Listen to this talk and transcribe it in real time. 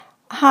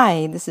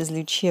Hi, this is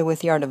Lucia with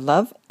The Art of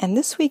Love, and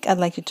this week I'd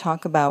like to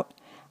talk about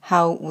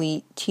how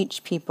we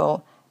teach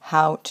people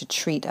how to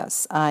treat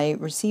us. I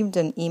received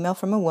an email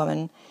from a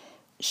woman.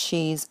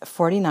 She's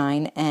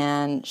 49,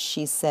 and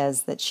she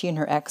says that she and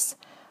her ex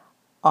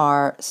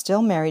are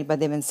still married, but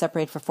they've been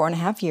separated for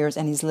 4.5 years,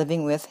 and he's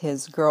living with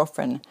his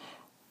girlfriend,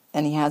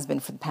 and he has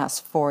been for the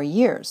past 4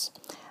 years.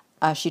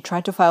 She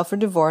tried to file for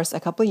divorce a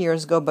couple of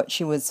years ago, but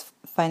she was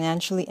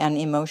financially and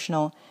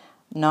emotional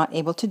not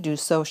able to do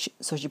so,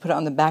 so she put it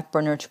on the back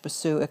burner to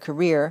pursue a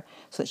career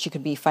so that she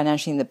could be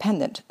financially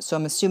independent. So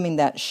I'm assuming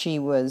that she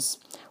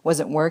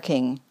wasn't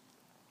working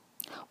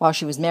while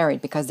she was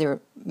married, because they were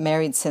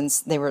married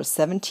since they were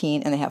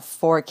 17 and they have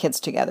 4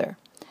 kids together.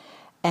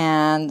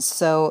 And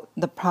so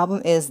the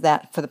problem is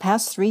that for the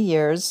past 3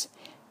 years,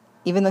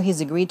 even though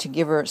he's agreed to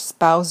give her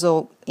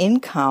spousal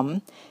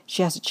income,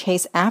 she has to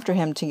chase after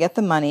him to get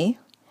the money.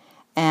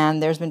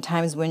 And there's been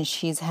times when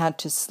she's had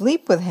to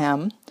sleep with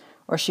him,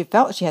 or she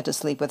felt she had to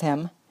sleep with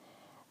him,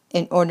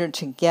 in order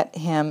to get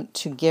him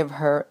to give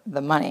her the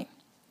money.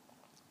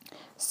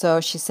 So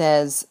she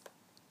says,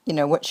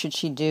 what should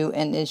she do?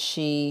 And is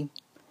she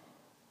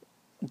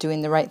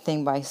doing the right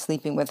thing by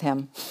sleeping with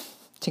him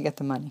to get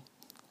the money?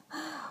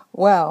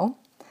 Well,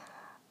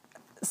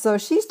 so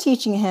she's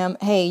teaching him,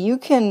 hey, you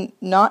can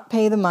not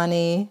pay the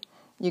money,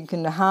 you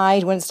can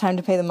hide when it's time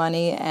to pay the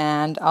money,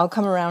 and I'll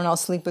come around and I'll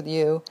sleep with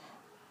you.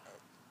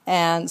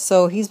 And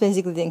so he's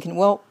basically thinking,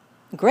 well,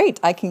 great,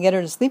 I can get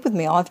her to sleep with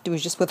me. All I have to do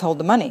is just withhold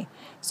the money.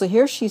 So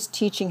here she's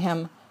teaching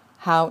him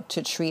how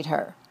to treat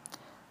her.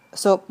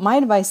 So my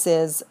advice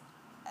is,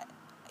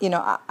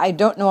 I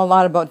don't know a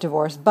lot about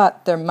divorce,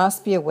 but there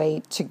must be a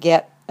way to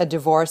get a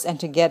divorce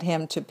and to get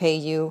him to pay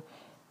you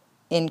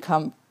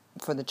income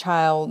for the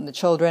child, the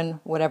children,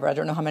 whatever. I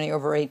don't know how many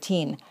over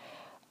 18.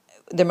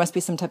 There must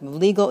be some type of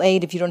legal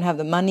aid if you don't have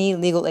the money,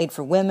 legal aid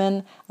for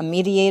women, a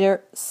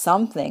mediator,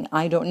 something.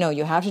 I don't know.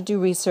 You have to do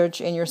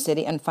research in your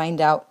city and find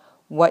out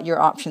what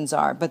your options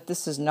are. But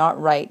this is not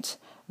right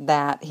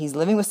that he's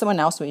living with someone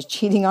else, so he's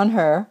cheating on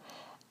her,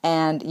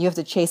 and you have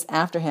to chase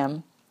after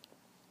him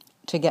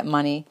to get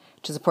money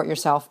to support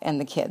yourself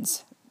and the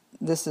kids.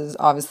 This is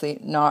obviously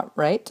not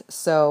right.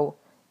 So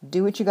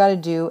do what you got to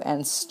do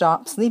and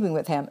stop sleeping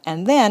with him.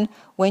 And then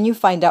when you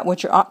find out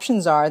what your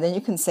options are, then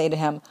you can say to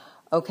him,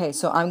 okay,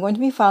 so I'm going to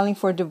be filing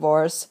for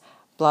divorce,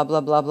 blah,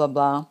 blah, blah, blah,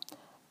 blah.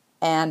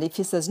 And if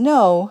he says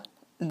no,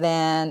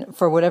 then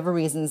for whatever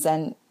reasons,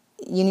 then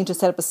you need to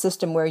set up a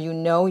system where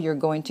you're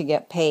going to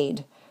get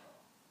paid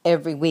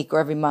every week or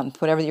every month,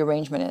 whatever the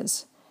arrangement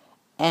is.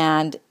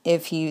 And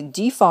if he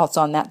defaults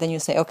on that, then you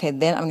say, okay,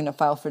 then I'm going to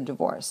file for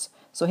divorce.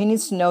 So he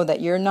needs to know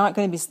that you're not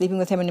going to be sleeping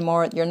with him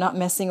anymore. You're not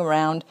messing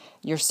around.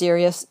 You're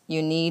serious.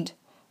 You need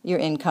your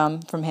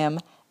income from him.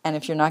 And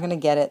if you're not going to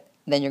get it,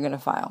 then you're going to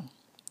file.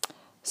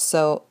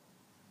 So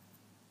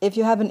if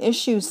you have an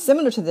issue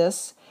similar to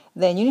this,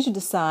 then you need to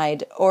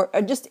decide, or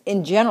just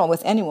in general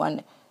with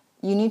anyone,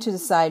 you need to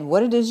decide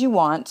what it is you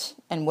want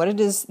and what it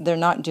is they're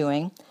not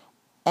doing,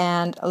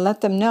 and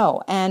let them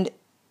know. And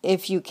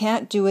if you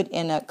can't do it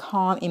in a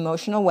calm,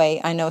 emotional way,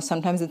 I know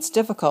sometimes it's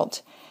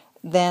difficult,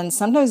 then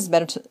sometimes it's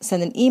better to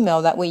send an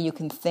email. That way you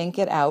can think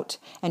it out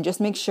and just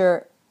make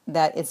sure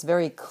that it's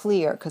very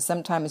clear, because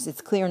sometimes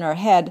it's clear in our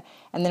head,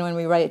 and then when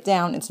we write it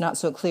down, it's not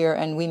so clear,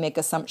 and we make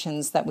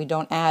assumptions that we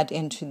don't add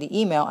into the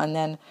email, and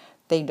then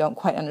they don't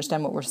quite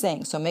understand what we're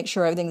saying. So make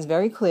sure everything's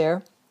very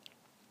clear.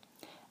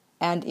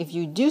 And if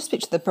you do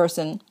speak to the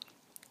person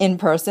in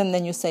person,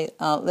 then you say,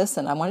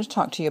 listen, I want to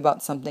talk to you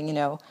about something.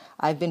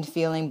 I've been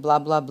feeling blah,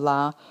 blah,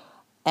 blah,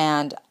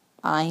 and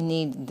I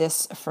need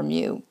this from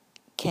you.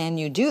 Can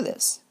you do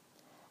this?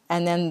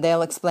 And then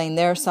they'll explain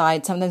their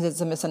side. Sometimes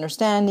it's a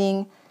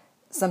misunderstanding.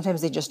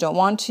 Sometimes they just don't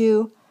want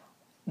to.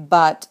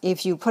 But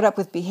if you put up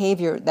with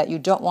behavior that you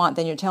don't want,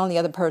 then you're telling the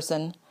other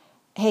person,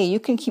 hey,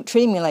 you can keep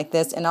treating me like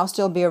this and I'll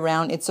still be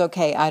around. It's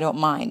okay. I don't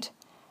mind.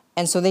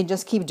 And so they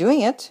just keep doing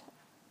it.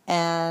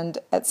 And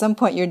at some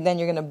point, you're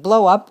going to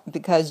blow up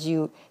because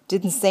you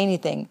didn't say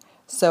anything.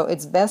 So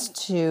it's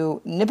best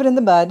to nip it in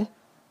the bud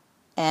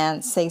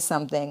and say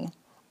something.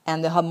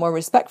 And they'll have more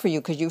respect for you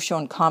because you've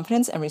shown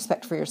confidence and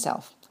respect for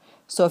yourself.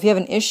 So if you have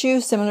an issue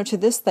similar to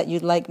this that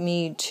you'd like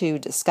me to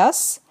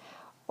discuss,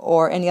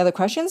 or any other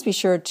questions, be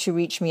sure to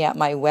reach me at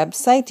my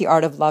website,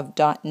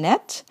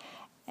 theartoflove.net.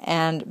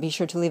 And be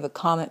sure to leave a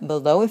comment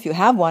below if you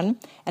have one.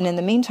 And in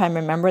the meantime,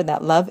 remember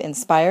that love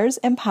inspires,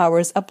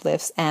 empowers,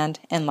 uplifts, and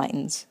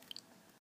enlightens.